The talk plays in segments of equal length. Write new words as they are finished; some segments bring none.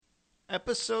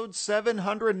Episode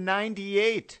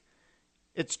 798.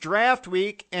 It's draft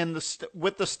week, and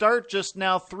with the start just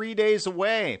now 3 days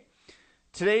away.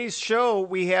 Today's show,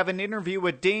 we have an interview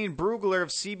with Dane Brugler of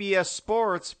CBS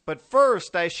Sports, but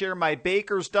first I share my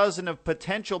baker's dozen of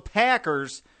potential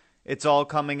Packers. It's all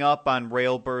coming up on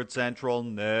Railbird Central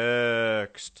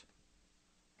next.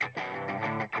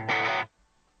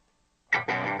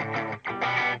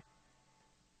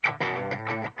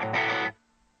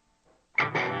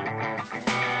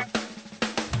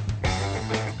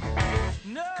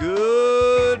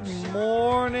 Good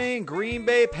morning, Green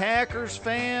Bay Packers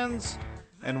fans,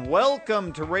 and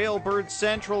welcome to Railbird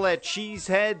Central at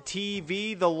Cheesehead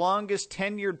TV, the longest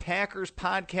tenured Packers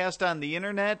podcast on the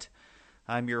internet.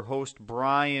 I'm your host,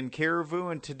 Brian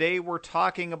Carrevoux, and today we're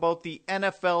talking about the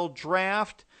NFL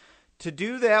Draft. To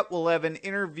do that, we'll have an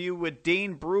interview with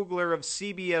Dane Brugler of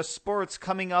CBS Sports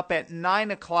coming up at 9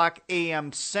 o'clock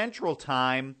a.m. Central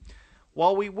Time.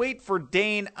 While we wait for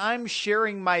Dane, I'm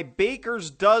sharing my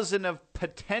baker's dozen of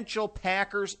potential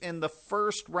Packers in the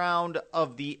first round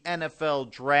of the NFL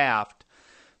Draft.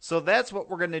 So that's what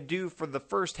we're going to do for the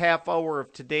first half hour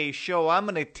of today's show. I'm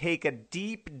going to take a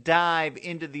deep dive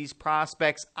into these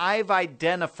prospects I've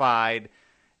identified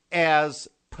as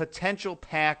potential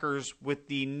Packers with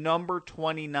the number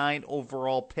 29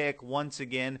 overall pick. Once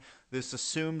again, this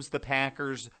assumes the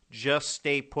Packers just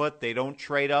stay put. They don't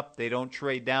trade up. They don't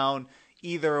trade down.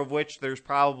 Either of which there's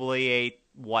probably a,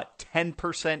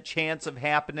 10% chance of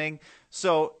happening.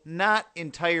 So not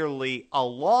entirely a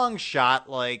long shot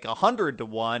like 100 to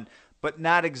 1, but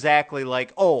not exactly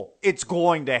like, oh, it's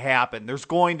going to happen. There's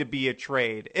going to be a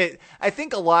trade. I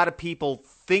think a lot of people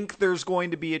think there's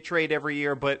going to be a trade every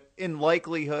year, but in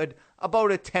likelihood,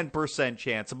 about a 10%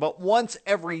 chance. About once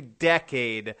every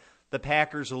decade, the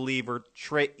Packers will either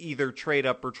trade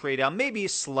up or trade down. Maybe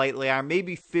slightly higher,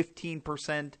 maybe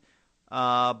 15%.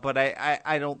 But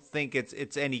I don't think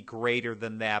it's any greater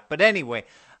than that. But anyway,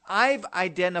 I've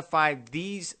identified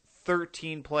these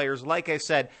 13 players. Like I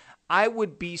said, I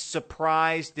would be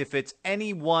surprised if it's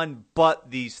anyone but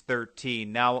these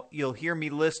 13. Now, you'll hear me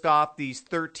list off these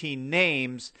 13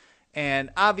 names, and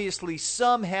obviously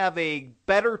some have a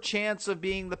better chance of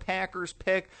being the Packers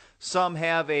pick. Some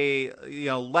have a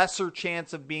lesser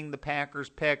chance of being the Packers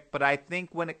pick. But I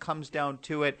think when it comes down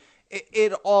to it,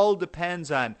 it all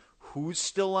depends on who's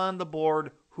still on the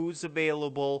board, who's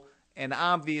available, and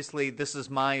obviously, this is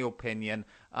my opinion.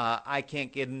 I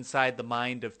can't get inside the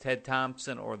mind of Ted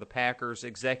Thompson or the Packers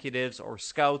executives or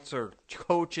scouts or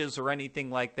coaches or anything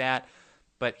like that,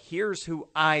 but here's who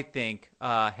I think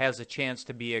has a chance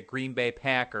to be a Green Bay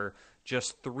Packer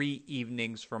just 3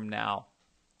 evenings from now.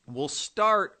 We'll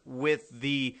start with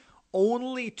the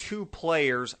only 2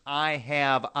 players I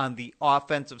have on the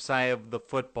offensive side of the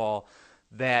football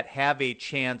that have a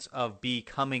chance of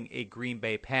becoming a Green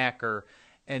Bay Packer.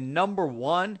 And number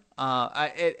one,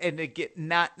 and again,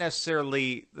 not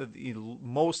necessarily the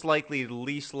most likely, the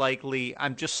least likely.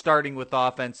 I'm just starting with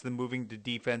offense, then moving to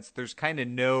defense. There's kind of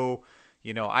no,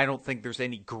 I don't think there's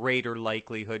any greater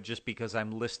likelihood just because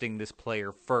I'm listing this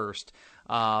player first.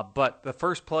 But the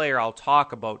first player I'll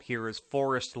talk about here is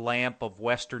Forrest Lamp of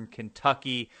Western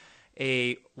Kentucky,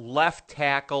 a left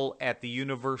tackle at the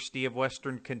University of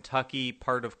Western Kentucky,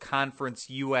 part of Conference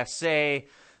USA,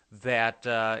 that,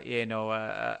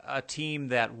 a team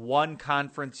that won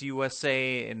Conference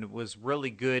USA and was really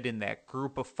good in that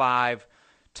group of 5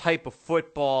 type of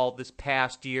football this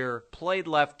past year, played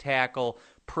left tackle,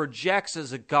 projects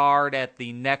as a guard at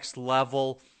the next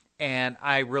level. And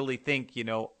I really think,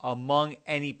 among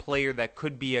any player that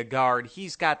could be a guard,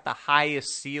 he's got the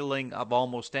highest ceiling of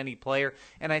almost any player.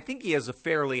 And I think he has a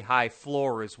fairly high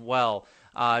floor as well.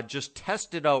 Just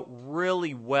tested out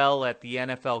really well at the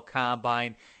NFL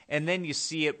Combine. And then you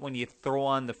see it when you throw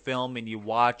on the film and you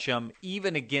watch him,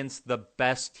 even against the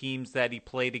best teams that he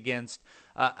played against.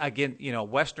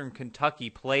 Western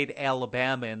Kentucky played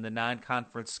Alabama in the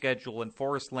non-conference schedule, and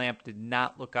Forrest Lamp did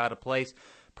not look out of place.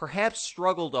 Perhaps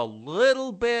struggled a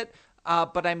little bit,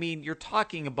 but I mean, you're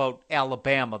talking about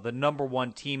Alabama, the number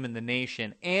 1 team in the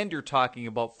nation, and you're talking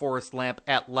about Forrest Lamp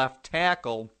at left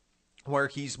tackle, where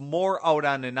he's more out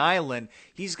on an island.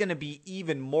 He's going to be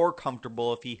even more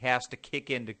comfortable if he has to kick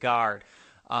into guard.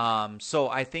 So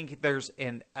I think there's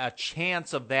a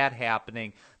chance of that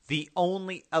happening. The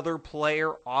only other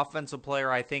offensive player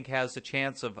I think has a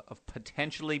chance of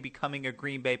potentially becoming a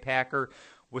Green Bay Packer,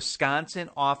 Wisconsin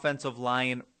offensive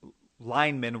lineman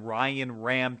Ryan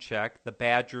Ramczyk, the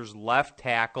Badgers' left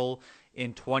tackle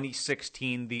in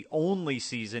 2016, the only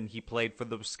season he played for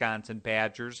the Wisconsin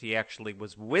Badgers. He actually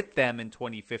was with them in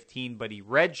 2015, but he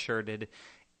redshirted.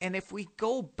 And if we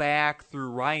go back through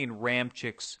Ryan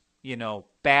Ramchik's,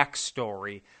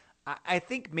 backstory, I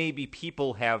think maybe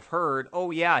people have heard, oh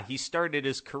yeah, he started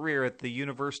his career at the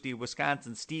University of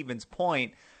Wisconsin-Stevens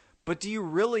Point, but do you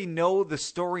really know the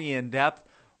story in depth?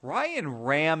 Ryan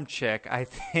Ramczyk, I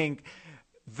think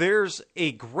there's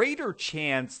a greater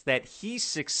chance that he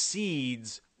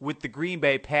succeeds with the Green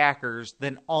Bay Packers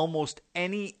than almost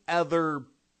any other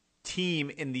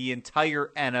team in the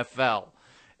entire NFL.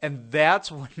 And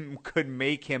that's what could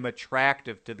make him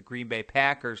attractive to the Green Bay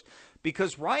Packers,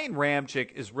 because Ryan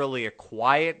Ramczyk is really a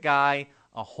quiet guy,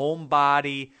 a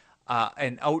homebody,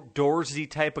 an outdoorsy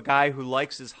type of guy who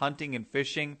likes his hunting and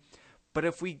fishing. But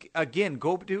if we, again,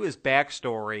 go to his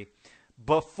backstory,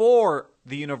 before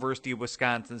the University of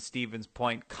Wisconsin-Stevens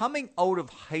Point, coming out of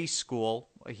high school,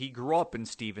 he grew up in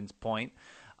Stevens Point,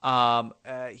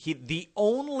 the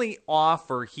only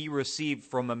offer he received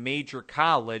from a major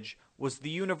college was the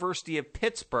University of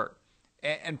Pittsburgh.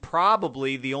 And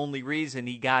probably the only reason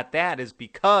he got that is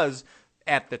because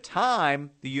at the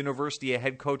time, the University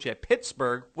head coach at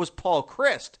Pittsburgh was Paul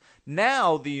Chryst.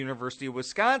 Now the University of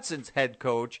Wisconsin's head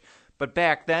coach, but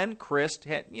back then Chryst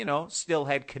had, still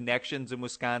had connections in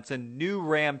Wisconsin, knew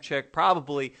Ramczyk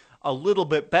probably a little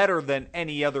bit better than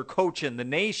any other coach in the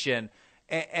nation,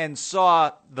 and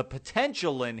saw the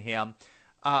potential in him.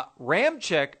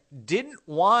 Ramczyk didn't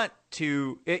want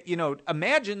to,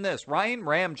 imagine this, Ryan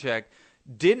Ramczyk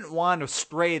didn't want to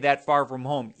stray that far from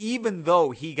home, even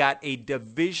though he got a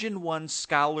Division I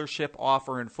scholarship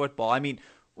offer in football. I mean,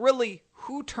 really,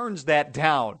 who turns that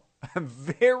down?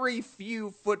 Very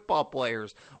few football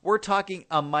players. We're talking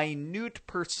a minute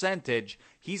percentage.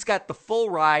 He's got the full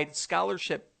ride,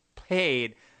 scholarship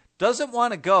paid, doesn't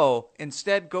want to go,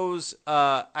 instead goes,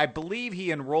 I believe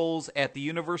he enrolls at the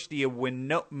University of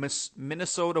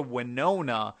Minnesota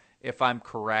Winona, if I'm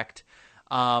correct,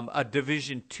 a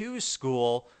Division II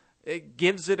school. It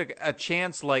gives it a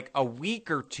chance like a week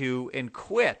or two and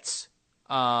quits,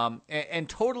 and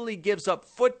totally gives up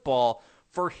football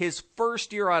for his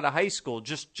first year out of high school,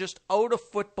 just out of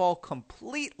football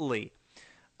completely.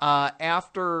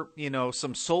 After,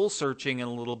 some soul searching in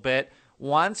a little bit,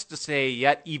 wants to stay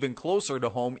yet even closer to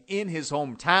home in his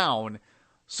hometown.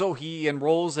 So he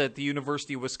enrolls at the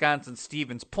University of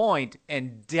Wisconsin-Stevens Point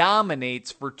and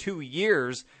dominates for 2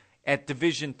 years at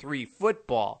Division III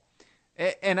football.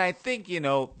 And I think,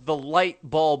 the light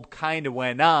bulb kind of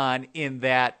went on in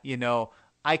that,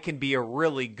 I can be a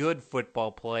really good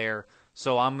football player,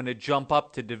 so I'm going to jump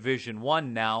up to Division I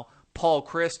now. Paul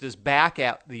Chryst is back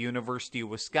at the University of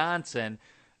Wisconsin.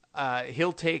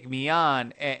 He'll take me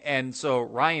on. And so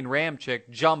Ryan Ramczyk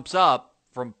jumps up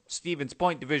from Stevens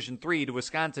Point Division III to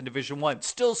Wisconsin Division I,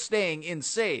 still staying in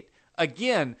state.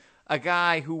 Again, a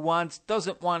guy who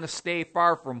doesn't want to stay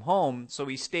far from home, so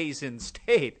he stays in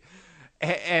state.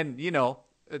 And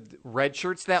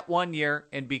redshirts that 1 year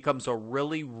and becomes a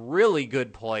really, really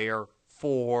good player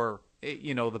for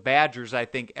the Badgers. I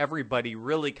think everybody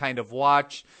really kind of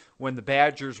watched when the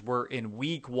Badgers were in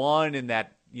week 1 in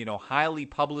that, highly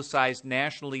publicized,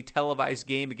 nationally televised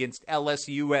game against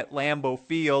LSU at Lambeau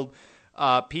Field.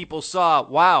 People saw,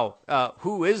 wow,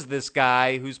 who is this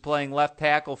guy who's playing left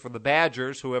tackle for the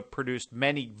Badgers, who have produced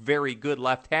many very good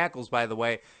left tackles, by the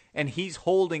way, and he's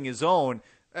holding his own,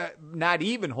 not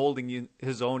even holding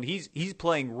his own, he's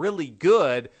playing really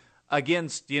good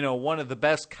against, one of the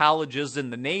best colleges in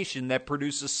the nation that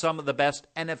produces some of the best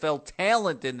NFL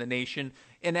talent in the nation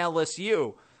in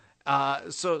LSU.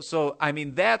 So I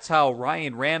mean, that's how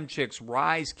Ryan Ramczyk's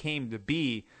rise came to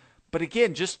be. But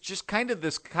again, just kind of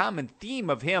this common theme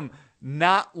of him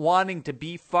not wanting to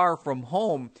be far from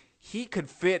home. He could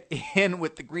fit in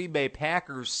with the Green Bay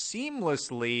Packers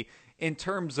seamlessly in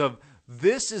terms of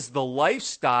this is the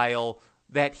lifestyle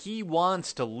that he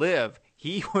wants to live.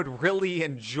 He would really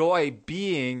enjoy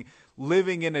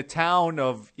living in a town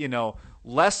of,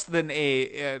 less than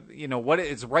what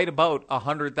it's right about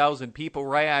 100,000 people,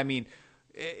 right? I mean,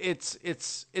 it's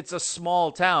a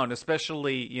small town,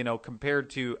 especially, compared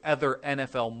to other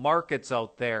NFL markets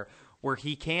out there where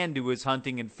he can do his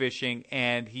hunting and fishing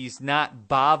and he's not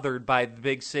bothered by the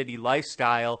big city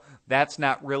lifestyle. That's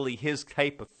not really his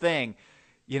type of thing.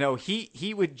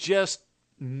 He would just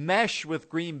mesh with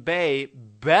Green Bay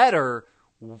better,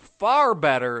 far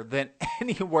better than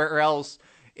anywhere else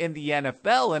in the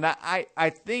NFL. And I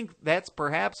think that's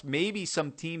perhaps maybe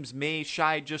some teams may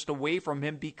shy just away from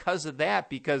him because of that,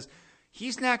 because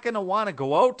he's not going to want to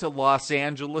go out to Los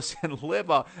Angeles and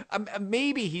live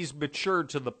maybe he's matured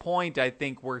to the point, I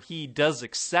think, where he does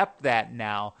accept that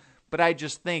now. But I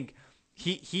just think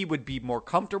he would be more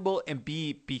comfortable, and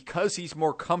because he's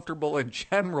more comfortable in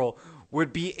general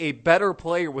would be a better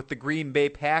player with the Green Bay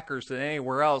Packers than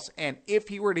anywhere else. And if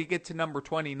he were to get to number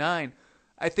 29,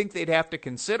 I think they'd have to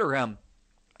consider him.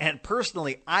 And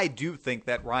personally, I do think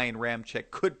that Ryan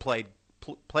Ramczyk could play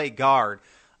guard.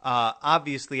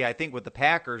 Obviously, I think with the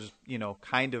Packers,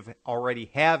 kind of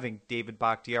already having David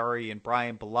Bakhtiari and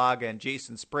Brian Bulaga and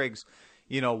Jason Spriggs,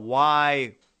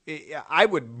 why I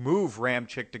would move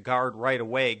Ramczyk to guard right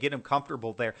away, get him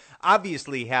comfortable there.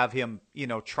 Obviously, have him,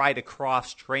 try to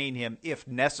cross-train him if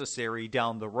necessary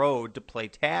down the road to play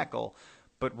tackle,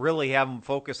 but really have him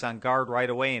focus on guard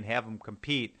right away and have him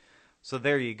compete. So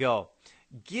there you go.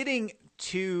 Getting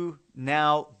to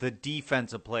now the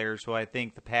defensive players who I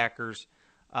think the Packers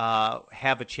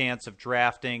have a chance of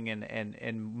drafting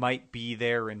and might be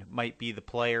there and might be the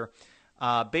player.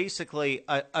 Basically,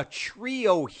 a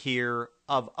trio here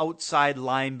of outside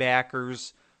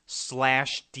linebackers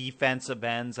 / defensive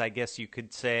ends, I guess you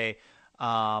could say.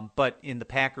 But in the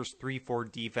Packers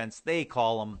 3-4 defense, they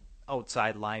call them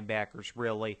outside linebackers,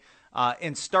 really.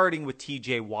 And starting with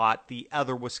T.J. Watt, the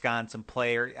other Wisconsin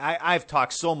player. I've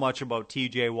talked so much about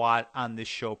T.J. Watt on this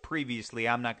show previously.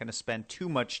 I'm not going to spend too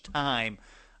much time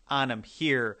on him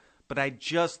here. But I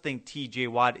just think T.J.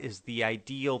 Watt is the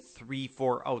ideal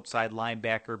 3-4 outside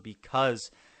linebacker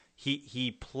because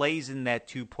he plays in that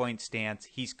 2-point stance.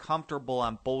 He's comfortable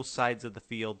on both sides of the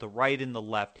field, the right and the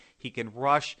left. He can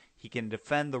rush, he can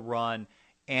defend the run,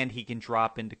 and he can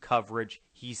drop into coverage.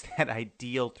 He's that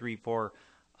ideal 3-4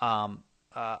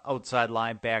 outside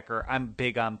linebacker. I'm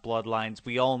big on bloodlines.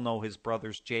 We all know his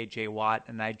brother's J.J. Watt,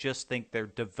 and I just think their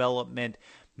development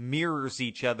mirrors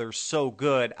each other so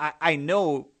good. I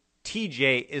know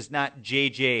TJ is not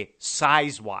JJ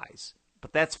size-wise,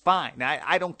 but that's fine.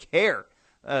 I don't care,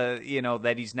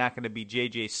 that he's not going to be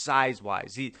JJ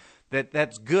size-wise.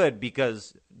 That's good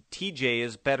because TJ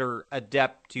is better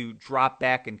adept to drop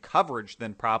back in coverage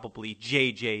than probably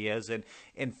JJ is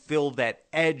and fill that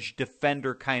edge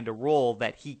defender kind of role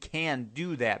that he can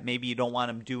do that. Maybe you don't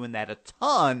want him doing that a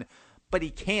ton, but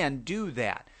he can do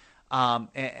that.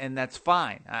 And that's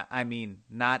fine. I mean,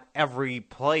 not every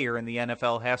player in the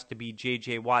NFL has to be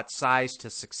J.J. Watt's size to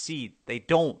succeed. They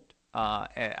don't.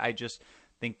 I just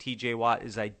think T.J. Watt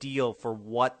is ideal for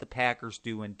what the Packers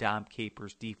do in Dom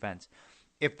Capers' defense.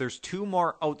 If there's two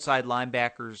more outside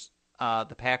linebackers,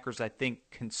 the Packers, I think,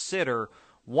 consider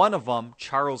one of them,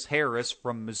 Charles Harris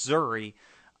from Missouri,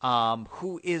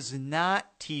 who is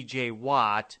not T.J.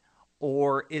 Watt,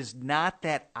 or is not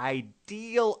that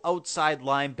ideal outside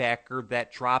linebacker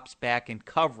that drops back in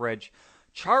coverage.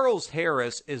 Charles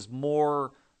Harris is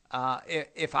more,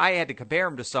 if I had to compare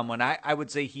him to someone, I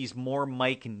would say he's more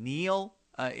Mike Neal,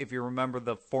 if you remember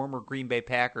the former Green Bay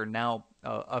Packer now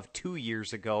of 2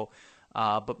 years ago.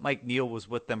 But Mike Neal was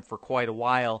with them for quite a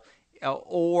while.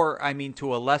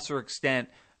 To a lesser extent,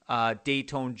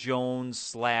 Dayton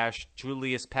Jones /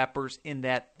 Julius Peppers, in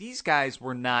that these guys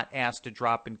were not asked to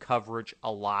drop in coverage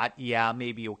a lot. Yeah,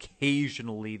 maybe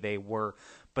occasionally they were,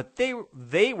 but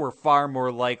they were far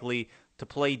more likely to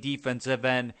play defensive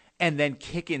end and then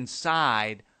kick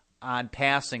inside on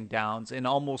passing downs and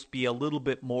almost be a little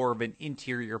bit more of an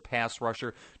interior pass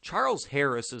rusher. Charles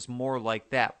Harris is more like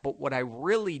that, but what I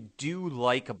really do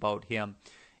like about him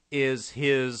is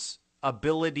his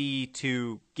ability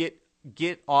to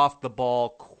get off the ball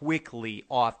quickly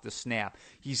off the snap.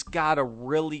 He's got a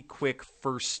really quick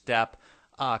first step,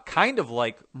 kind of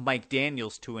like Mike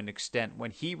Daniels to an extent when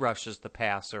he rushes the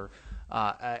passer.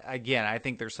 Again, I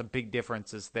think there's some big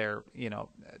differences there.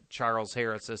 Charles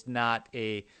Harris is not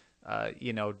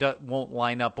won't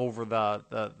line up over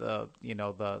the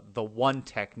one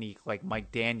technique like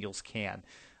Mike Daniels can.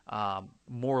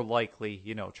 More likely,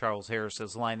 Charles Harris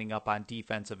is lining up on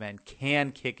defensive end,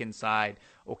 can kick inside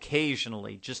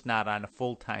occasionally, just not on a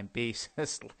full-time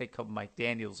basis like of Mike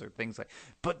Daniels or things like.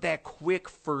 But that quick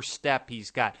first step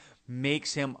he's got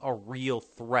makes him a real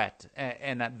threat,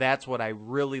 and that's what I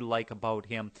really like about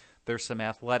him. There's some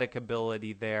athletic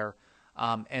ability there.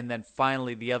 And then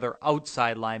finally, the other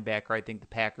outside linebacker I think the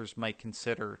Packers might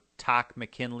consider, Takaris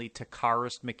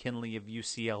McKinley of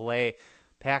UCLA.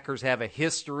 Packers have a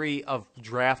history of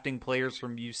drafting players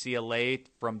from UCLA,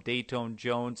 from Dayton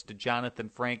Jones to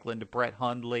Jonathan Franklin to Brett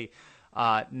Hundley.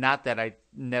 Not that I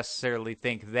necessarily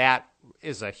think that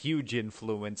is a huge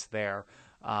influence there.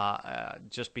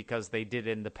 Just because they did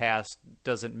it in the past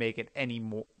doesn't make it any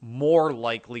more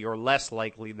likely or less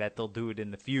likely that they'll do it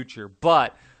in the future.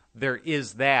 But there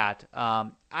is that.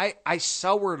 I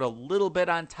soured a little bit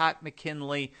on Todd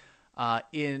McKinley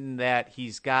in that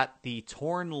he's got the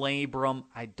torn labrum.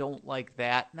 I don't like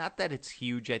that. Not that it's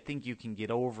huge. I think you can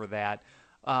get over that.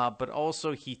 but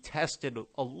also he tested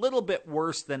a little bit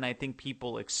worse than I think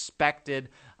people expected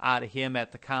out of him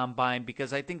at the combine,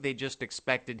 because I think they just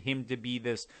expected him to be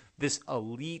this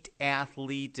elite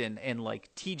athlete, and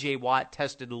like TJ Watt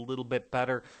tested a little bit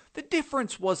better. The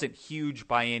difference wasn't huge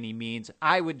by any means.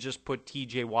 I would just put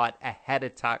TJ Watt ahead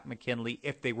of Takk McKinley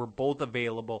if they were both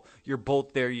available. You're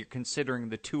both there, you're considering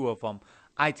the two of them.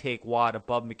 I take Watt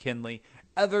above McKinley.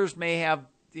 Others may have,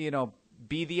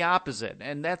 be the opposite,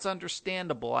 and that's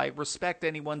understandable. I respect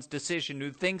anyone's decision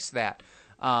who thinks that.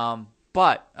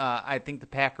 But I think the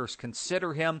Packers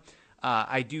consider him.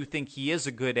 I do think he is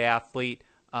a good athlete.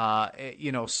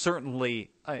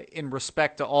 Certainly in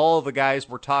respect to all the guys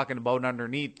we're talking about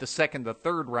underneath, the second, the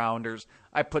third rounders,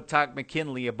 I put Takk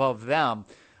McKinley above them.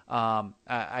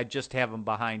 I just have him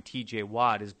behind TJ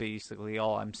Watt is basically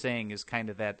all I'm saying, is kind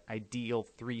of that ideal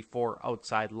 3-4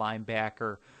 outside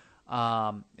linebacker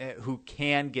who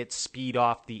can get speed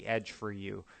off the edge for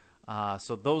you.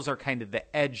 So those are kind of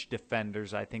the edge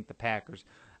defenders, I think, the Packers.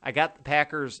 I got the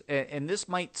Packers, and this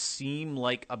might seem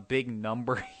like a big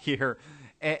number here,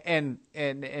 and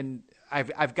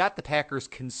I've got the Packers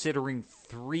considering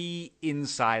 3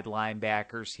 inside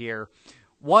linebackers here.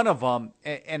 One of them,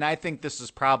 and I think this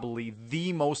is probably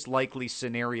the most likely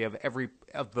scenario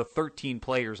of the 13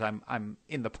 players I'm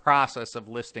in the process of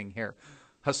listing here.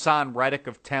 Hassan Reddick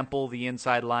of Temple, the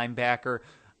inside linebacker.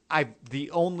 The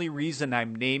only reason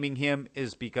I'm naming him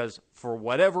is because, for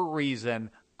whatever reason,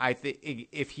 I think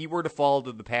if he were to fall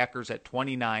to the Packers at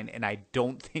 29, and I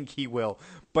don't think he will,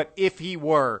 but if he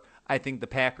were, I think the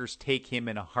Packers take him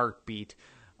in a heartbeat.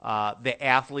 The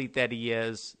athlete that he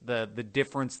is, the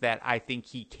difference that I think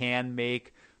he can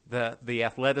make, the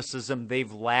athleticism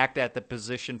they've lacked at the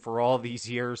position for all these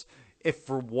years. If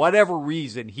for whatever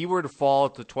reason he were to fall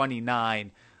to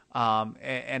 29,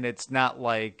 and it's not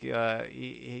like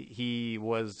he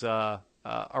was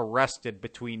arrested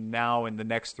between now and the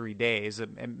next 3 days,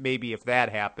 and maybe if that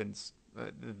happens,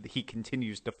 he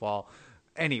continues to fall.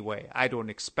 Anyway, I don't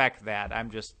expect that.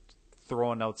 I'm just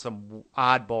throwing out some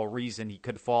oddball reason he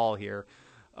could fall here.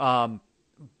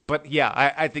 But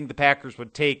yeah, I think the Packers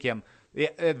would take him.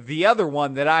 The other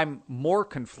one that I'm more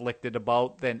conflicted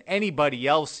about than anybody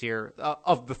else here,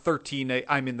 of the 13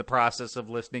 I'm in the process of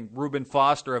listing, Reuben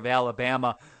Foster of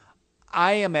Alabama.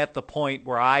 I am at the point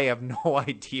where I have no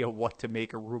idea what to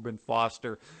make of Reuben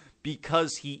Foster,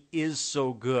 because he is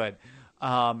so good.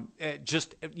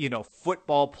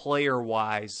 Football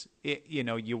player-wise,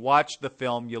 you watch the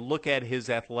film, you look at his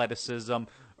athleticism,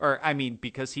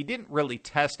 because he didn't really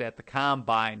test at the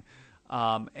combine,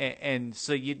 and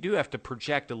so you do have to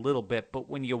project a little bit, but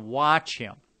when you watch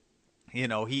him,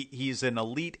 he's an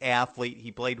elite athlete.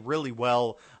 He played really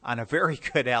well on a very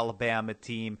good Alabama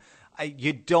team.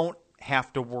 You don't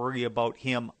have to worry about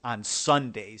him on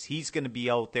Sundays. He's going to be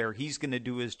out there. He's going to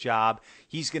do his job.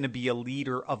 He's going to be a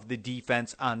leader of the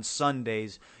defense on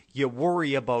Sundays. You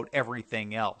worry about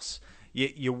everything else.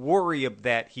 You worry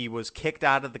that he was kicked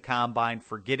out of the combine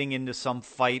for getting into some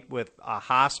fight with a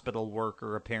hospital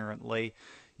worker, apparently.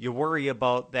 You worry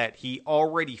about that he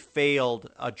already failed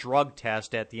a drug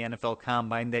test at the NFL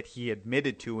combine that he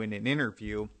admitted to in an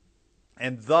interview.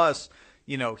 And thus,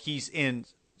 he's in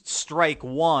strike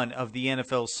one of the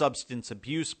NFL substance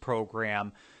abuse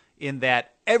program, in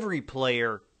that every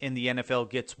player in the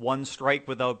NFL gets one strike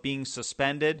without being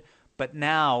suspended. But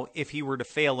now, if he were to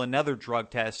fail another drug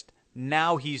test,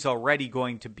 now he's already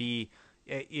going to be,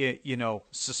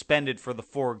 suspended for the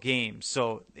 4 games.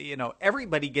 So,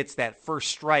 everybody gets that first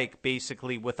strike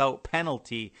basically without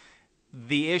penalty.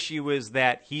 The issue is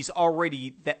that he's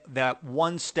already that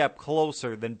one step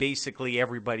closer than basically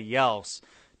everybody else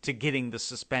to getting the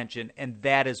suspension, and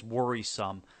that is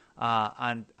worrisome.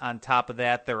 On top of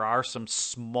that, there are some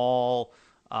small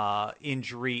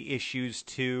injury issues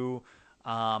too.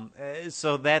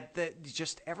 So that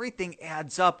just everything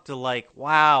adds up to like,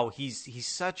 wow, he's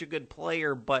such a good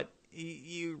player, but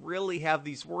you really have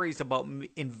these worries about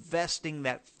investing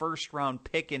that first round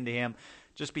pick into him.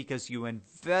 Just because you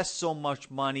invest so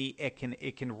much money, it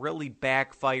can really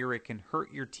backfire. It can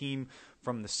hurt your team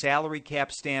from the salary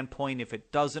cap standpoint if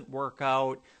it doesn't work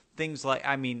out. Things like,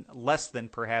 less than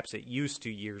perhaps it used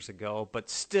to years ago, but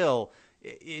still,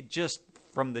 it just,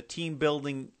 from the team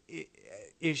building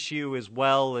issue as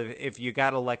well, if you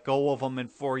got to let go of them in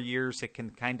 4 years, it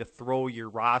can kind of throw your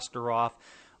roster off.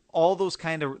 All those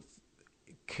kind of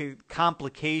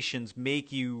complications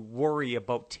make you worry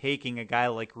about taking a guy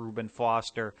like Reuben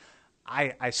Foster.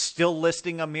 I still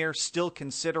listing him here, still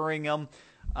considering him,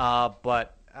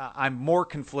 but I'm more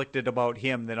conflicted about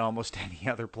him than almost any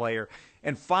other player.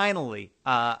 And finally,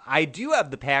 I do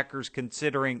have the Packers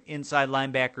considering inside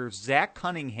linebacker Zach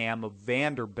Cunningham of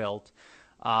Vanderbilt.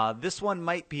 This one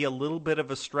might be a little bit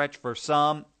of a stretch for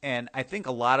some, and I think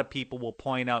a lot of people will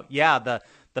point out,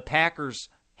 the Packers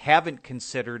haven't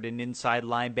considered an inside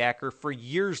linebacker for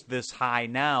years this high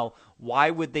now.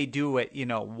 Why would they do it?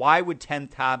 Why would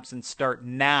Ted Thompson start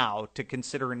now to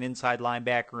consider an inside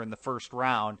linebacker in the first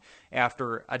round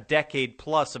after a decade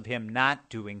plus of him not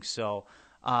doing so?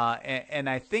 And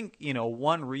I think,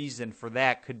 one reason for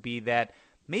that could be that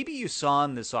maybe you saw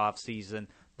in this offseason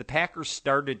the Packers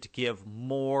started to give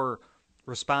more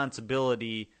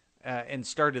responsibility and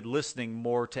started listening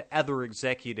more to other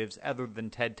executives other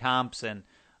than Ted Thompson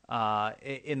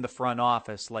in the front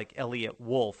office, like Elliott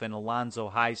Wolf and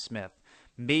Alonzo Highsmith.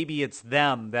 Maybe it's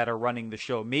them that are running the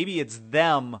show. Maybe it's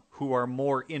them who are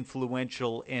more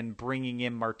influential in bringing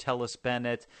in Martellus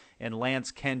Bennett and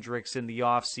Lance Kendricks in the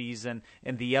offseason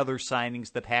and the other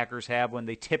signings the Packers have when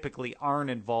they typically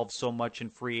aren't involved so much in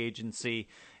free agency.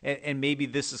 And maybe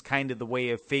this is kind of the way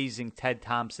of phasing Ted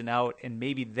Thompson out, and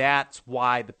maybe that's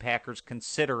why the Packers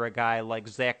consider a guy like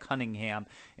Zach Cunningham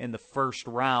in the first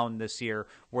round this year,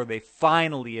 where they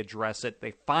finally address it. They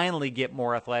finally get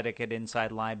more athletic at inside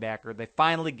linebacker. They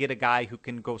finally get a guy who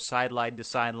can go sideline to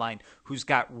sideline, who's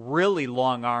got really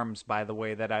long arms, by the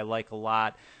way, that I like a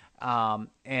lot.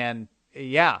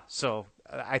 So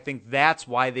I think that's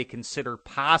why they consider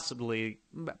possibly,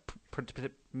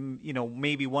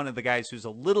 maybe one of the guys who's a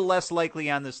little less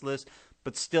likely on this list,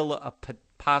 but still a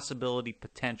possibility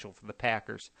potential for the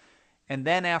Packers. And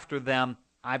then after them,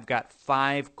 I've got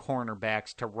 5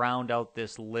 cornerbacks to round out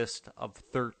this list of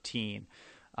 13.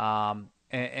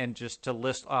 And just to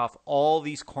list off all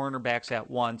these cornerbacks at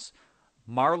once: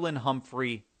 Marlon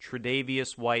Humphrey,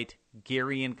 Tre'Davious White,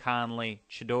 Garyon Conley,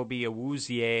 Chidobe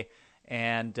Awuzie,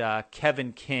 and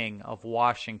Kevin King of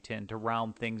Washington to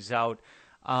round things out.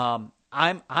 I'm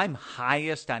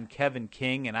highest on Kevin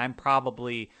King, and I'm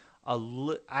probably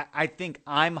I think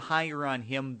I'm higher on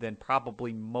him than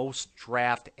probably most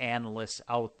draft analysts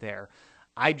out there.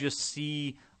 I just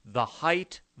see the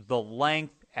height, the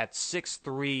length at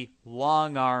 6'3",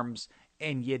 long arms,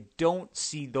 and you don't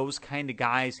see those kind of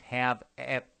guys have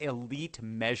elite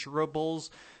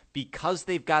measurables. Because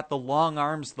they've got the long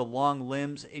arms, the long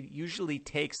limbs, it usually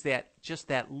takes just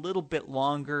that little bit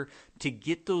longer to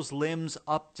get those limbs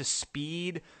up to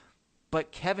speed.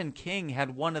 But Kevin King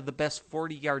had one of the best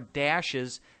 40-yard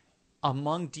dashes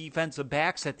among defensive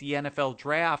backs at the NFL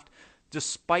draft.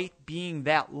 Despite being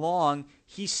that long,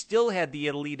 he still had the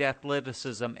elite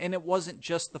athleticism. And it wasn't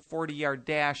just the 40-yard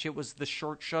dash. It was the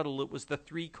short shuttle. It was the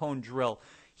 3-cone drill.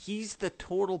 He's the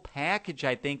total package,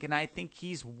 I think, and I think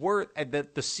he's worth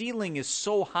that. The ceiling is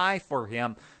so high for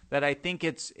him that I think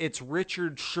it's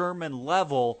Richard Sherman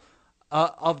level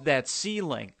of that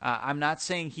ceiling. I'm not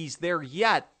saying he's there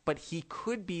yet, but he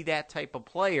could be that type of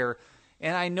player.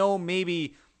 And I know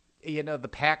maybe the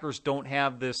Packers don't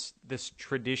have this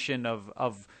tradition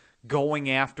of going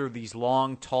after these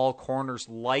long, tall corners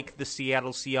like the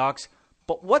Seattle Seahawks.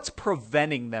 But what's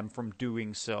preventing them from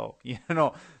doing so?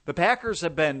 The Packers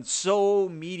have been so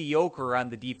mediocre on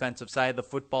the defensive side of the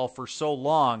football for so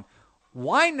long.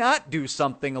 Why not do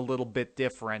something a little bit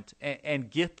different and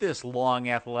get this long,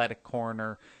 athletic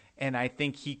corner? And I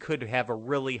think he could have a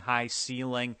really high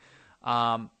ceiling.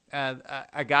 A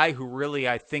guy who really,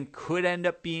 I think, could end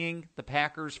up being the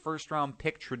Packers' first-round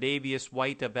pick, Tre'Davious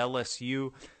White of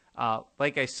LSU.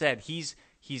 Like I said,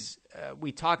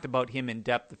 we talked about him in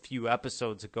depth a few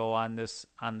episodes ago on this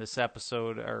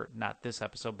episode, or not this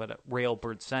episode, but at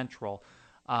Railbird Central,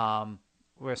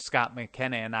 where Scott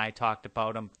McKenna and I talked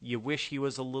about him. You wish he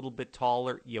was a little bit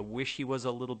taller. You wish he was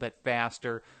a little bit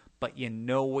faster, but you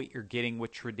know what you're getting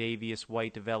with Tre'Davious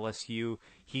White of LSU.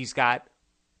 He's got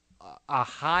a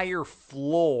higher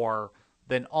floor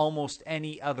than almost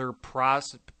any other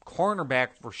cornerback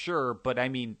for sure, but I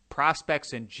mean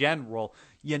prospects in general.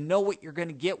 You know what you're going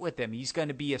to get with him. He's going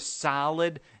to be a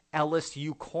solid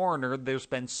LSU corner. There's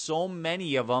been so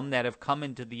many of them that have come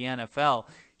into the NFL.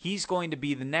 He's going to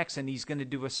be the next, and he's going to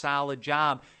do a solid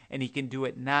job, and he can do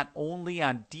it not only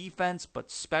on defense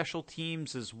but special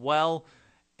teams as well.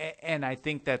 And I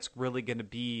think that's really going to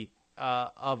be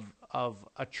of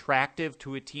attractive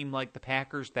to a team like the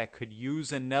Packers that could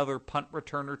use another punt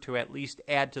returner to at least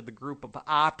add to the group of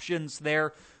options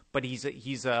there. But he's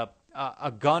a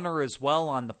gunner as well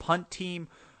on the punt team,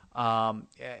 and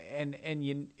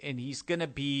he's going to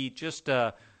be just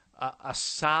a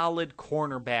solid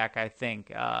cornerback. I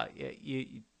think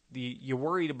you're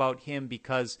worried about him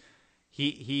because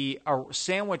he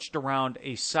sandwiched around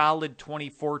a solid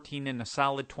 2014 and a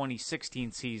solid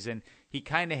 2016 season. He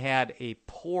kind of had a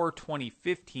poor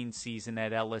 2015 season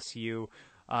at LSU,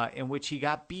 in which he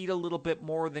got beat a little bit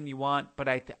more than you want. But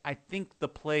I think the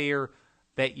player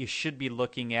that you should be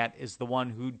looking at is the one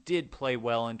who did play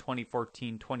well in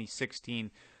 2014, 2016.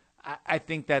 I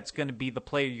think that's going to be the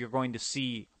player you're going to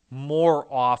see more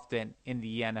often in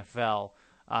the NFL,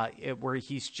 where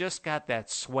he's just got that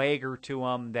swagger to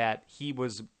him that he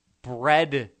was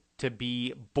born to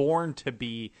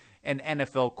be an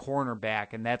NFL cornerback,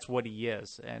 and that's what he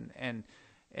is. And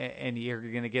you're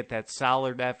going to get that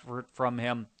solid effort from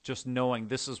him, just knowing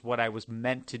this is what I was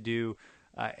meant to do,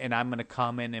 and I'm going to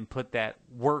come in and put that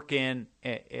work in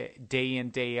day in,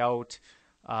 day out,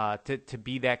 to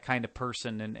be that kind of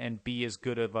person and be as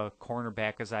good of a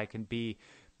cornerback as I can be.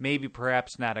 Maybe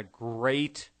perhaps not a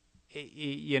great,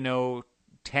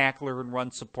 tackler and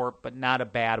run support, but not a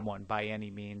bad one by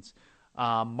any means.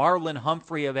 Marlon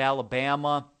Humphrey of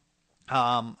Alabama.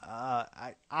 I'm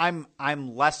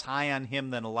less high on him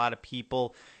than a lot of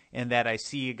people, in that I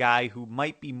see a guy who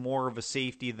might be more of a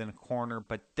safety than a corner,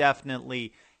 but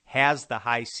definitely has the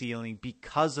high ceiling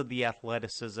because of the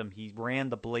athleticism. He ran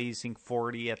the blazing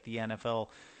 40 at the NFL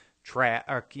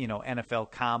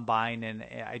NFL Combine, and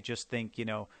I just think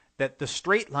that the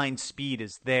straight line speed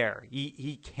is there.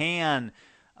 He can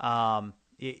have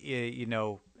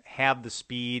the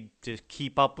speed to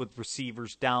keep up with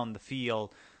receivers down the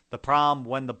field. The problem,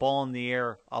 when the ball in the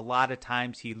air, a lot of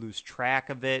times he loses track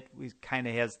of it. He kind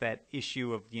of has that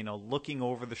issue of, looking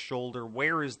over the shoulder.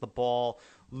 Where is the ball?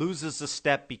 Loses a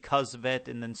step because of it,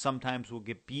 and then sometimes will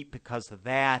get beat because of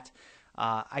that.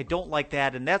 I don't like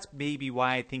that, and that's maybe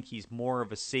why I think he's more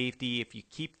of a safety if you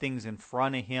keep things in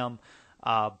front of him.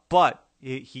 But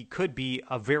he could be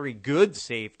a very good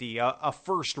safety, a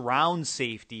first-round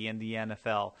safety in the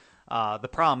NFL. The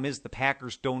problem is the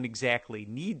Packers don't exactly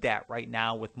need that right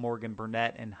now with Morgan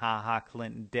Burnett and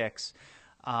Clinton Dix.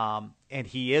 And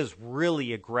he is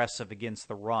really aggressive against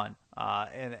the run,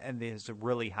 and there's a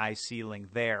really high ceiling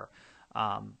there.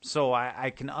 So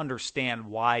I can understand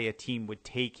why a team would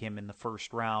take him in the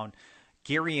first round.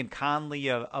 Gareon Conley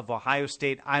of Ohio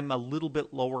State, I'm a little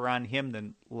bit lower on him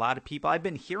than a lot of people. I've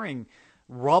been hearing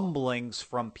rumblings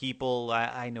from people.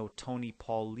 I know Tony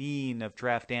Pauline of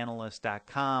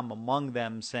DraftAnalyst.com among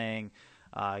them saying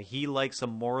he likes him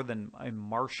more than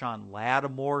Marshawn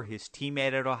Lattimore, his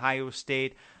teammate at Ohio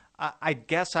State. I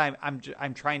guess I'm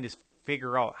trying to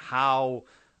figure out how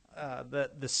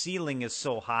the ceiling is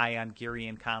so high on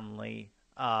Gareon Conley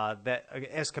that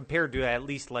as compared to at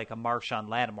least like a Marshawn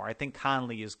Lattimore. I think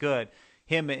Conley is good.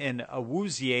 Him and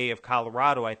Awuzie of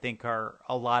Colorado, I think, are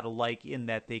a lot alike in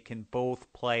that they can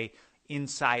both play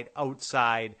inside,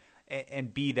 outside,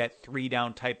 and be that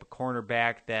three-down type of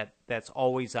cornerback that's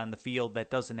always on the field, that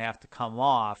doesn't have to come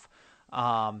off.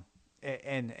 And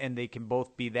they can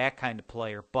both be that kind of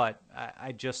player. But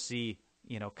I just see,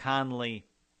 Conley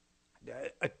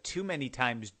too many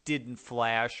times didn't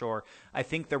flash, or I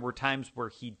think there were times where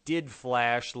he did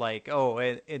flash, like,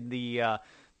 in the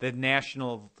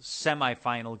national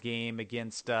semifinal game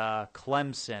against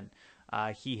Clemson.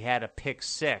 He had a pick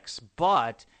six,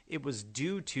 but it was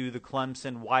due to the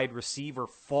Clemson wide receiver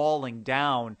falling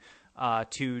down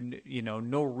to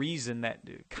no reason. That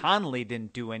Conley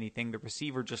didn't do anything. The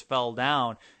receiver just fell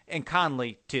down, and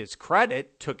Conley, to his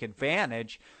credit, took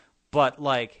advantage. But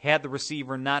had the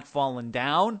receiver not fallen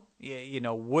down,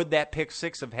 would that pick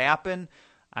six have happened?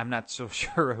 I'm not so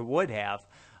sure it would have.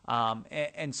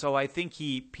 And so I think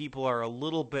people are a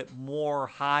little bit more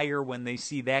higher when they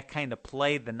see that kind of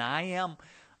play than I am.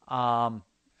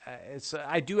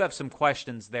 I do have some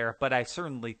questions there, but I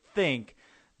certainly think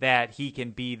that he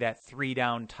can be that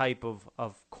three-down type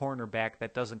of cornerback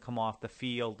that doesn't come off the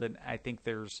field, and I think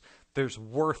there's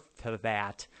worth to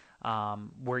that.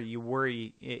 Where you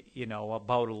worry,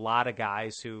 about a lot of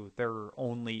guys who they're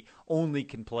only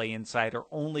can play inside or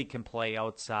only can play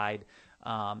outside.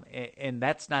 And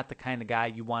that's not the kind of guy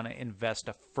you want to invest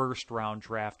a first-round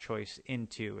draft choice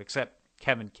into, except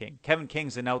Kevin King. Kevin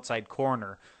King's an outside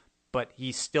corner, but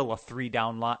he's still a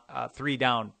three-down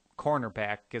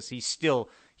cornerback because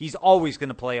he's always going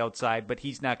to play outside, but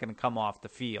he's not going to come off the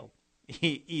field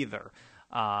either.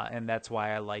 And that's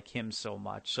why I like him so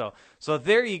much. So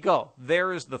there you go.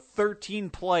 There is the 13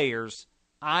 players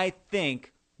I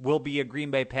think will be a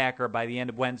Green Bay Packer by the end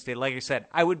of Wednesday. Like I said,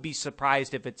 I would be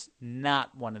surprised if it's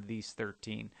not one of these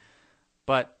 13.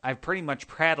 But I've pretty much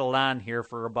prattled on here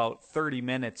for about 30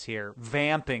 minutes here,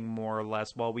 vamping more or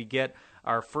less, while we get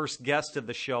our first guest of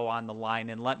the show on the line.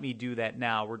 And let me do that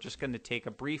now. We're just going to take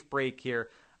a brief break here.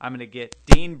 I'm going to get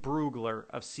Dane Brugler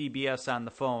of CBS on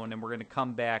the phone, and we're going to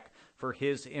come back for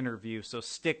his interview. So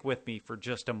stick with me for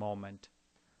just a moment.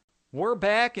 We're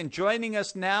back, and joining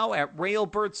us now at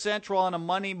Railbird Central on a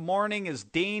Monday morning is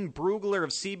Dane Brugler of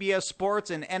CBS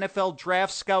Sports and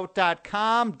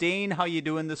NFLDraftScout.com. Dane, how you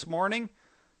doing this morning?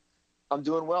 I'm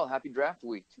doing well. Happy draft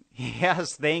week.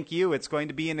 Yes, thank you. It's going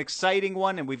to be an exciting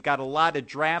one, and we've got a lot of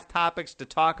draft topics to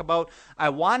talk about. I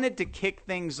wanted to kick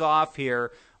things off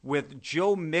here with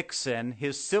Joe Mixon.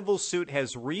 His civil suit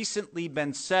has recently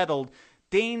been settled.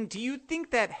 Dane, do you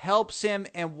think that helps him,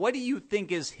 and what do you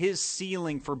think is his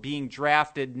ceiling for being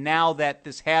drafted now that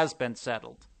this has been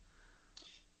settled?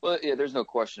 Well, yeah, there's no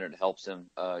question it helps him.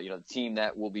 The team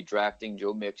that will be drafting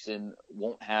Joe Mixon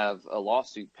won't have a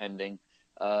lawsuit pending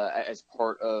as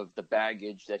part of the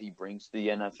baggage that he brings to the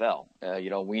NFL.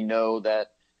 We know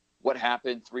that what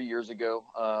happened 3 years ago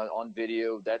on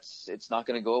video, it's not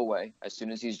going to go away. As soon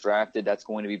as he's drafted, that's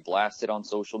going to be blasted on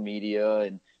social media,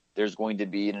 and there's going to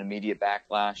be an immediate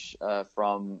backlash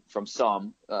from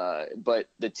some. But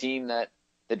the team that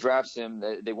drafts him,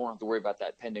 they won't have to worry about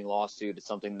that pending lawsuit. It's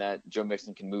something that Joe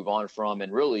Mixon can move on from.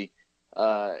 And really,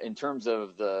 in terms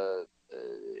of the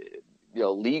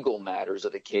legal matters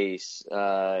of the case,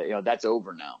 that's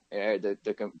over now.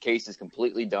 The case is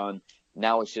completely done.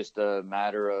 Now it's just a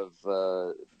matter of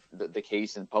the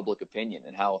case and public opinion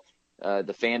and how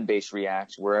the fan base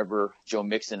reacts wherever Joe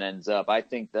Mixon ends up. I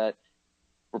think that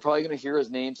we're probably going to hear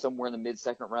his name somewhere in the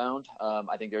mid-second round.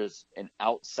 I think there's an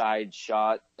outside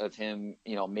shot of him,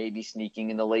 maybe sneaking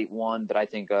in the late one, but I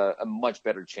think a much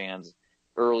better chance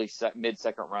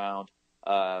mid-second round.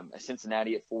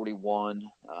 Cincinnati at 41,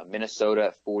 Minnesota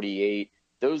at 48.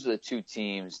 Those are the two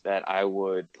teams that I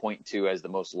would point to as the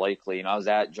most likely. And I was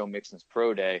at Joe Mixon's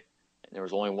pro day, and there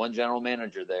was only one general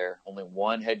manager there, only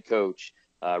one head coach,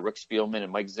 Rick Spielman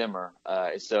and Mike Zimmer.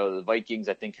 So the Vikings,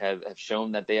 I think, have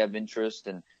shown that they have interest,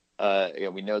 and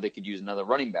we know they could use another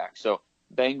running back. So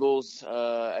Bengals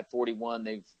at 41,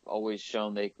 they've always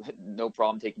shown they no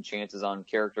problem taking chances on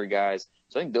character guys.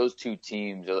 So I think those two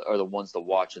teams are the ones to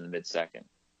watch in the mid-second.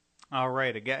 All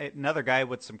right, another guy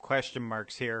with some question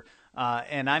marks here.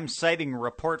 And I'm citing a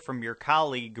report from your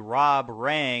colleague, Rob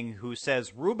Rang, who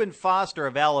says Reuben Foster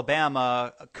of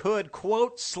Alabama could,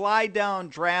 quote, slide down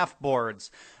draft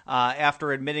boards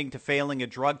after admitting to failing a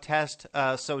drug test.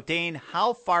 So, Dane,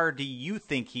 how far do you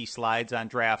think he slides on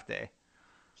draft day?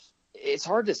 It's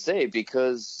hard to say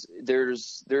because there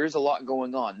is a lot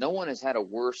going on. No one has had a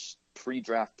worse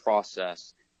pre-draft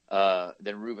process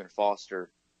than Reuben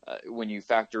Foster. When you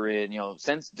factor in,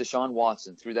 since Deshaun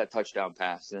Watson threw that touchdown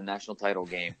pass in the national title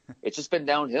game, it's just been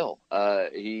downhill.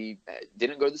 He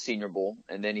didn't go to the Senior Bowl,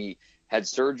 and then he had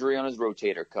surgery on his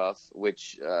rotator cuff,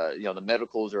 which, the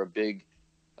medicals are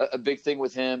a big thing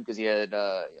with him because he had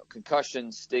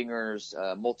concussions, stingers,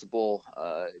 multiple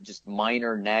just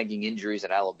minor nagging injuries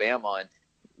at Alabama. And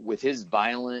with his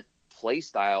violent play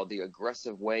style, the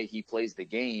aggressive way he plays the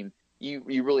game,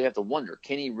 you really have to wonder,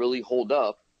 can he really hold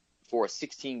up for a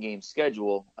 16-game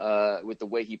schedule with the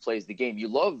way he plays the game? You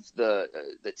love the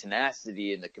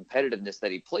tenacity and the competitiveness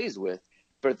that he plays with,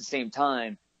 but at the same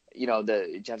time, you have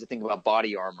to think about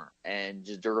body armor and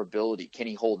just durability. Can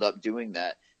he hold up doing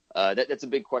that? That's a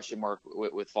big question mark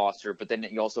with Foster. But then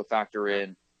you also factor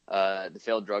in the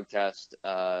failed drug test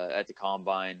at the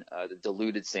combine, the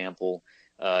diluted sample.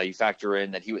 You factor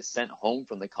in that he was sent home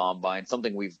from the combine,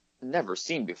 something we've never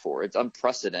seen before. It's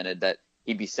unprecedented that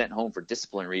he'd be sent home for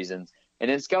discipline reasons. And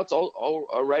then scouts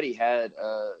already had,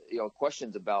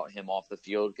 questions about him off the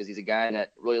field because he's a guy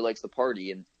that really likes to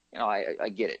party. And, I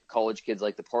get it. College kids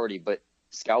like to party, but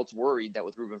scouts worried that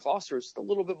with Reuben Foster, it's a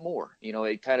little bit more.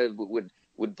 It kind of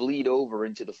would bleed over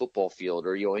into the football field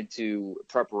or, into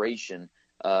preparation,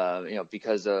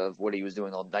 because of what he was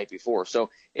doing the night before. So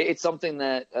it's something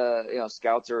that,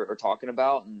 scouts are talking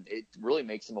about, and it really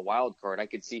makes him a wild card. I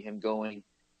could see him going,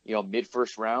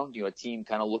 mid-first round, a team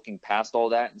kind of looking past all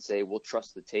that and say, we'll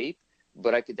trust the tape.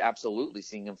 But I could absolutely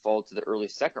see him fall to the early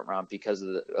second round because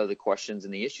of the questions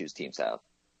and the issues teams have.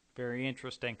 Very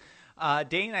interesting.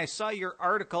 Dane, I saw your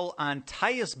article on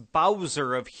Tyus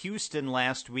Bowser of Houston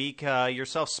last week,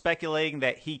 yourself speculating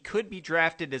that he could be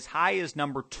drafted as high as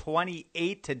number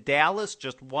 28 to Dallas,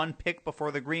 just one pick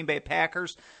before the Green Bay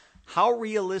Packers. How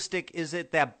realistic is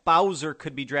it that Bowser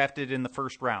could be drafted in the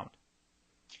first round?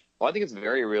 Well, I think it's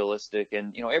very realistic.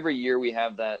 And, every year we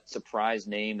have that surprise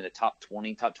name in the top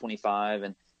 20, top 25.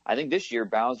 And I think this year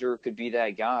Bowser could be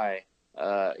that guy.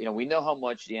 We know how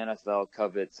much the NFL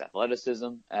covets athleticism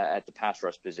at the pass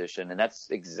rush position, and that's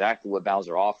exactly what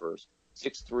Bowser offers.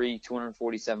 6'3",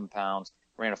 247 pounds,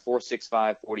 ran a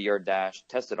 4.65 40-yard dash,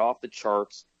 tested off the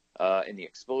charts in the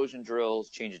explosion drills,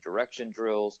 change of direction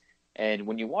drills. And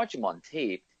when you watch him on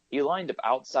tape, he lined up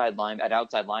outside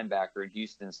linebacker in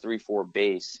Houston's 3-4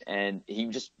 base, and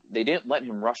they didn't let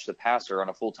him rush the passer on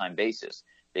a full-time basis.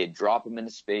 They'd drop him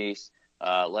into space,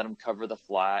 let him cover the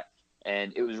flat,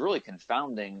 and it was really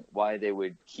confounding why they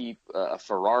would keep a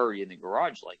Ferrari in the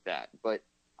garage like that. But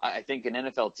I think an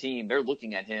NFL team, they're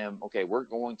looking at him, okay, we're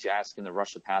going to ask him to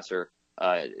rush the passer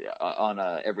on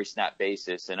a every snap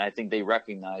basis, and I think they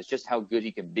recognize just how good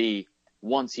he can be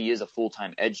once he is a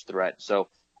full-time edge threat. So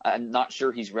I'm not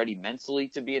sure he's ready mentally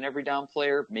to be an every down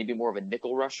player, maybe more of a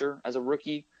nickel rusher as a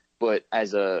rookie, but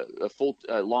as a full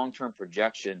long-term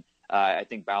projection, I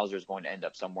think Bowser is going to end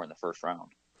up somewhere in the first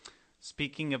round.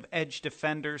 Speaking of edge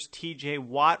defenders, TJ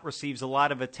Watt receives a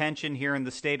lot of attention here in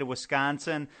the state of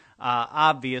Wisconsin.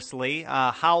 Obviously,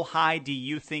 how high do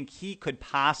you think he could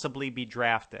possibly be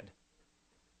drafted?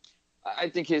 I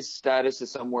think his status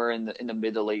is somewhere in the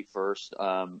mid to late first.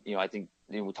 I think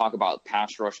we talk about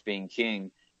pass rush being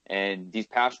king, and these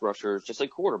pass rushers, just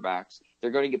like quarterbacks, they're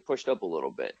going to get pushed up a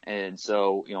little bit. And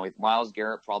so, Myles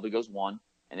Garrett probably goes one,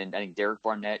 and then I think Derek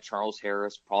Barnett, Charles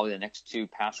Harris, probably the next two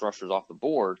pass rushers off the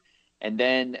board. And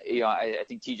then, I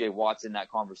think TJ Watt's in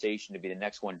that conversation to be the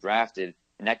next one drafted,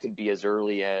 and that could be as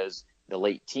early as the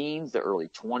late teens, the early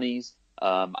 20s.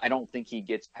 I don't think he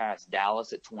gets past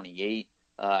Dallas at 28.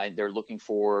 They're looking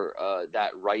for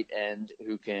that right end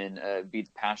who can be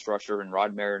the pass rusher in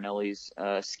Rod Marinelli's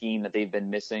scheme that they've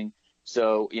been missing.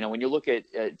 So, when you look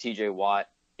at TJ Watt,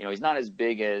 he's not as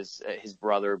big as his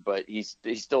brother, but he's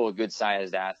still a good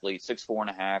sized athlete,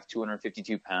 6'4.5",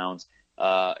 252 pounds.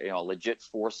 Legit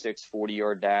 4.6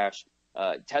 40-yard dash,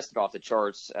 tested off the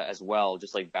charts as well,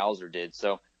 just like Bowser did.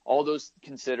 So all those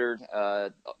considered,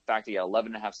 in fact, he had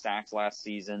 11.5 sacks last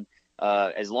season.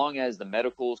 As long as the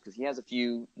medicals, because he has a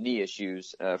few knee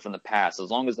issues from the past,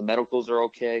 as long as the medicals are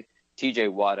okay,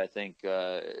 TJ Watt, I think,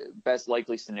 best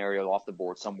likely scenario off the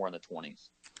board somewhere in the 20s.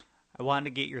 I wanted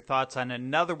to get your thoughts on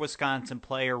another Wisconsin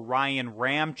player, Ryan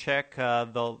Ramczyk,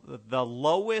 the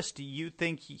lowest you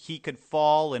think he could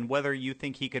fall, and whether you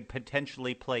think he could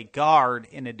potentially play guard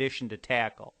in addition to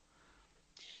tackle.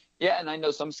 Yeah, and I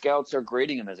know some scouts are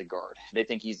grading him as a guard. They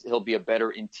think he'll be a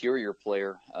better interior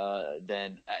player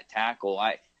than at tackle.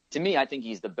 I think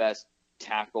he's the best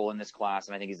tackle in this class,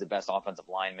 and I think he's the best offensive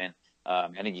lineman. I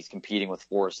think he's competing with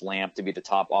Forrest Lamp to be the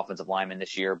top offensive lineman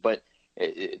this year, but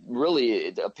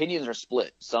really, the opinions are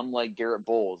split. Some like Garrett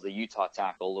Bowles, the Utah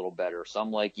tackle, a little better.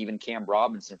 Some like even Cam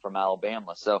Robinson from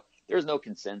Alabama. So there's no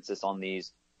consensus on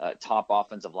these top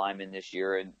offensive linemen this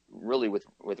year. And really, with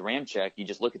Ramczyk, you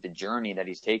just look at the journey that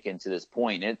he's taken to this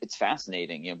point. It's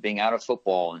fascinating, being out of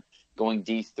football and going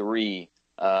D3,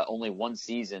 only one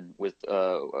season with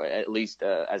at least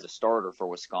as a starter for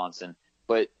Wisconsin.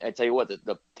 But I tell you what,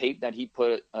 the tape that he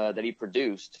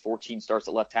produced, 14 starts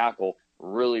at left tackle,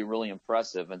 really, really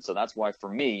impressive. And so that's why, for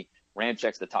me,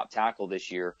 Ramczyk's the top tackle this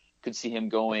year. Could see him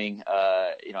going,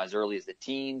 as early as the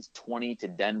teens. 20 to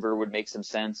Denver would make some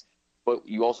sense. But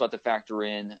you also have to factor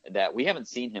in that we haven't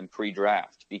seen him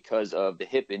pre-draft because of the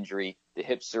hip injury, the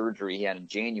hip surgery he had in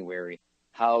January.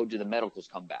 How do the medicals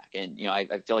come back? And,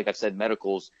 I feel like I've said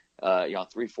medicals,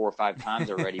 3, 4, 5 times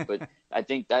already, but I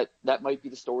think that might be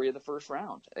the story of the first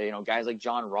round. Guys like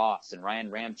John Ross and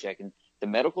Ryan Ramczyk, and the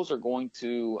medicals are going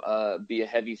to be a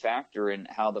heavy factor in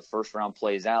how the first round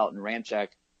plays out, and Ramczyk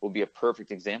will be a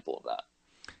perfect example of that.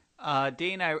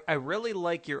 Dane, I really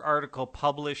like your article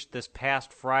published this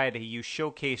past Friday. You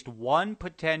showcased one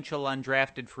potential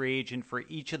undrafted free agent for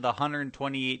each of the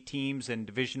 128 teams in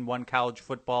Division I college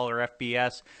football, or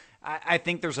FBS. I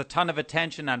think there's a ton of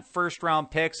attention on first-round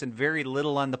picks and very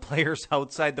little on the players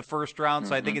outside the first round,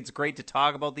 so I think it's great to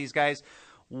talk about these guys.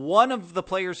 One of the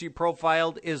players you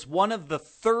profiled is one of the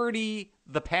 30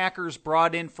 the Packers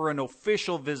brought in for an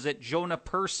official visit, Jonah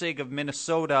Pirsig of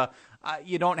Minnesota.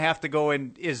 You don't have to go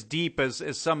in as deep as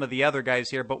some of the other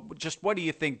guys here, but just what do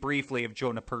you think briefly of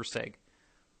Jonah Pirsig?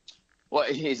 Well,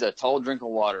 he's a tall drink of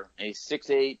water. He's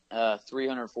 6'8",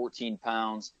 314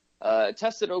 pounds.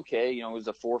 Tested okay. He was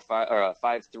a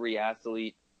 5'3"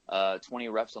 athlete, 20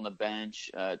 reps on the bench,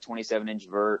 27-inch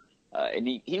vert. And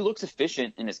he looks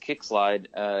efficient in his kick slide.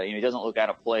 He doesn't look out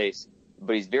of place,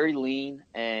 but he's very lean,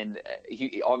 and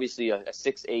he obviously a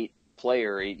 6'8"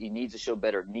 player. He needs to show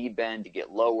better knee bend to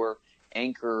get lower,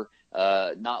 anchor,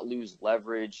 not lose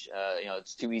leverage.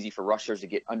 It's too easy for rushers to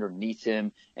get underneath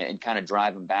him and kind of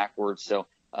drive him backwards. So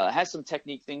has some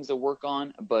technique things to work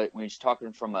on, but when you're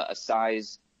talking from a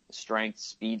size, strength,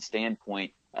 speed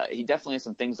standpoint, he definitely has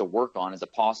some things to work on as a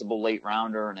possible late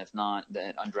rounder, and if not,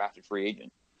 an undrafted free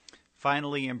agent.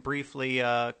 Finally and briefly,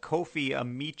 Kofi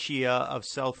Amichia of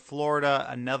South Florida,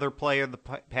 another player the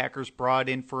Packers brought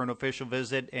in for an official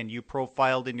visit, and you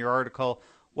profiled in your article.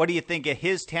 What do you think of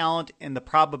his talent and the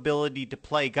probability to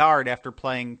play guard after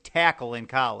playing tackle in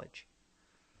college?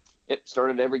 It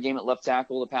started every game at left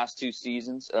tackle the past 2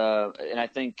 seasons. And I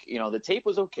think, the tape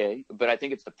was okay, but I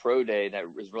think it's the pro day that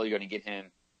is really going to get him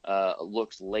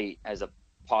looks late as a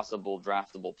possible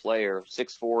draftable player.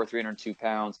 6'4", 302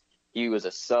 pounds. He was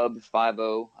a sub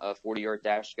 5'0", 40-yard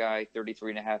dash guy,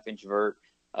 33.5-inch vert,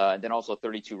 and then also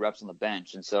 32 reps on the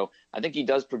bench. And so I think he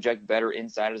does project better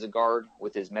inside as a guard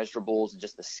with his measurables and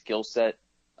just the skill set.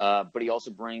 But he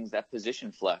also brings that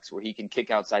position flex where he can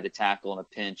kick outside the tackle in a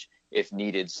pinch if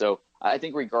needed. So I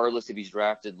think regardless if he's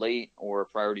drafted late or a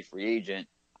priority free agent,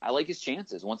 I like his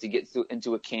chances once he gets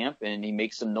into a camp and he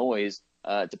makes some noise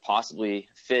to possibly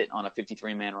fit on a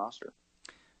 53-man roster.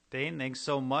 Dane, thanks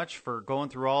so much for going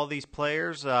through all these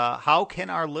players. How can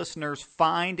our listeners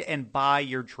find and buy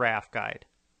your draft guide?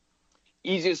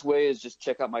 Easiest way is just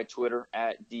check out my Twitter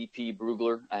at DP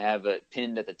Brugler. I have it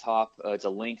pinned at the top. It's a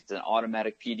link. It's an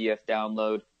automatic PDF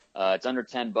download. It's under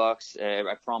 $10.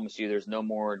 I promise you there's no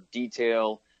more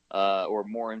detail or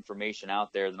more information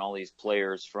out there than all these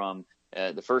players from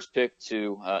the first pick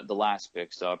to the last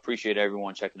pick. So I appreciate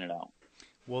everyone checking it out.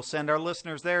 We'll send our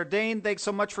listeners there. Dane, thanks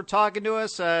so much for talking to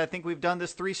us. I think we've done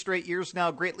this 3 straight years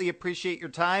now. Greatly appreciate your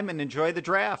time and enjoy the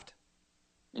draft.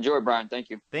 Enjoy, Brian. Thank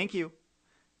you. Thank you.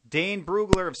 Dane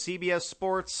Brugler of CBS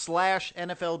Sports /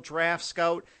 NFL Draft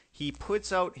Scout. He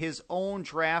puts out his own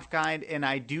draft guide, and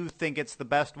I do think it's the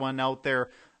best one out there.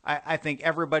 I think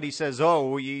everybody says,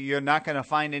 oh, you're not going to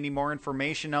find any more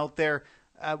information out there.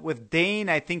 With Dane,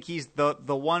 I think he's the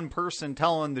one person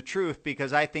telling the truth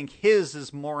because I think his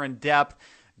is more in depth,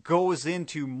 goes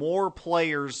into more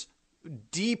players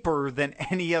deeper than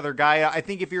any other guy. I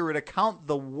think if you were to count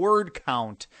the word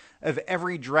count of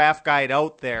every draft guide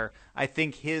out there, I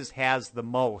think his has the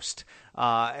most,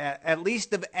 at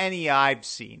least of any I've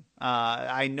seen.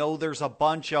 I know there's a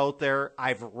bunch out there.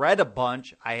 I've read a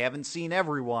bunch. I haven't seen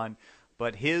everyone.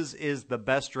 But his is the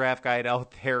best draft guide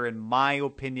out there, in my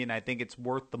opinion. I think it's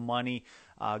worth the money.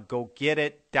 Go get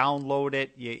it, download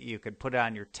it. You could put it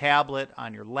on your tablet,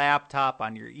 on your laptop,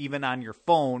 even on your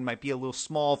phone. Might be a little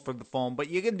small for the phone,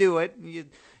 but you can do it.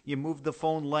 You move the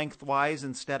phone lengthwise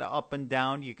instead of up and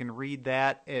down. You can read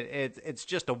that. It's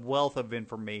just a wealth of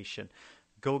information.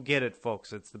 Go get it,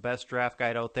 folks. It's the best draft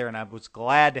guide out there, and I was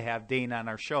glad to have Dane on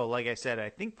our show. Like I said, I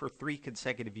think for 3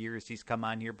 consecutive years he's come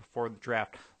on here before the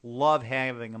draft. Love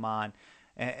having him on,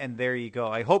 and there you go.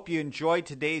 I hope you enjoyed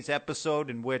today's episode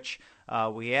in which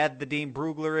we had the Dane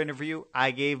Brugler interview.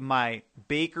 I gave my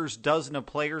baker's dozen of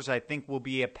players I think will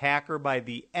be a Packer by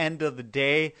the end of the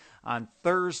day on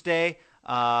Thursday.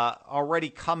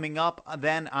 Already coming up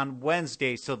then on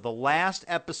Wednesday, so the last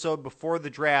episode before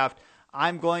the draft,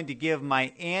 I'm going to give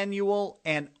my annual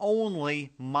and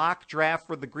only mock draft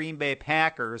for the Green Bay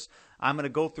Packers. I'm going to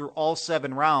go through all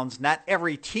 7 rounds, not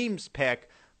every team's pick,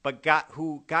 but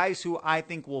guys who I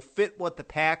think will fit what the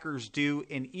Packers do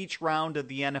in each round of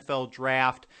the NFL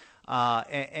draft,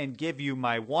 and give you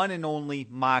my one and only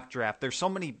mock draft. There's so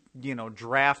many,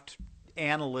 draft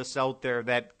analysts out there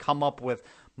that come up with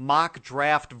mock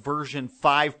draft version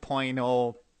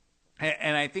 5.0.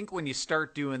 And I think when you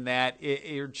start doing that,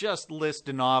 you're just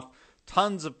listing off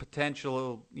tons of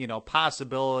potential,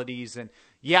 possibilities. And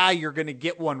yeah, you're going to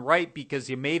get one right because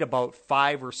you made about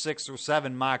 5 or 6 or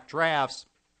 7 mock drafts.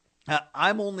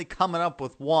 I'm only coming up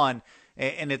with one,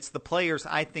 and it's the players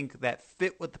I think that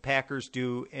fit what the Packers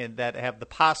do and that have the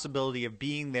possibility of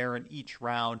being there in each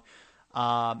round.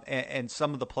 And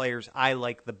some of the players I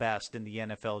like the best in the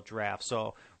NFL draft.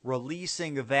 So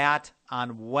releasing that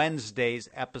on Wednesday's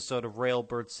episode of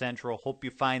Railbird Central. Hope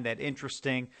you find that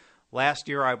interesting. Last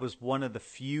year I was one of the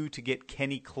few to get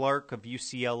Kenny Clark of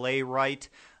UCLA right.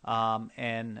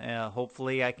 And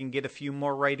hopefully I can get a few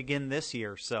more right again this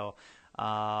year. So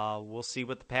we'll see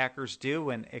what the Packers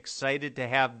do, and excited to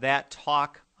have that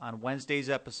talk on Wednesday's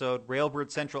episode.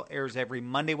 Railbird Central airs every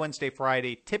Monday, Wednesday,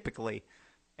 Friday, typically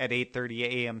at 8:30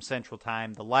 a.m. Central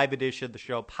Time. The live edition of the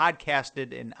show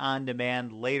podcasted and on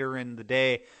demand later in the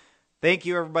day. Thank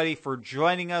you, everybody, for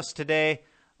joining us today.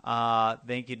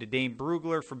 Thank you to Dane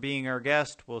Brugler for being our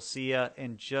guest. We'll see you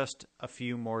in just a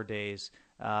few more days.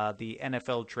 The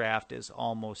NFL draft is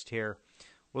almost here.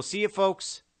 We'll see you,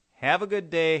 folks. Have a good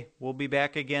day. We'll be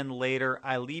back again later.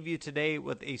 I leave you today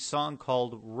with a song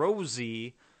called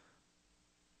Rosie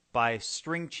by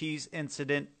String Cheese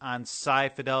Incident on Sci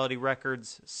Fidelity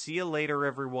Records. See you later,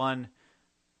 everyone.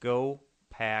 Go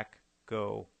Pack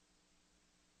Go.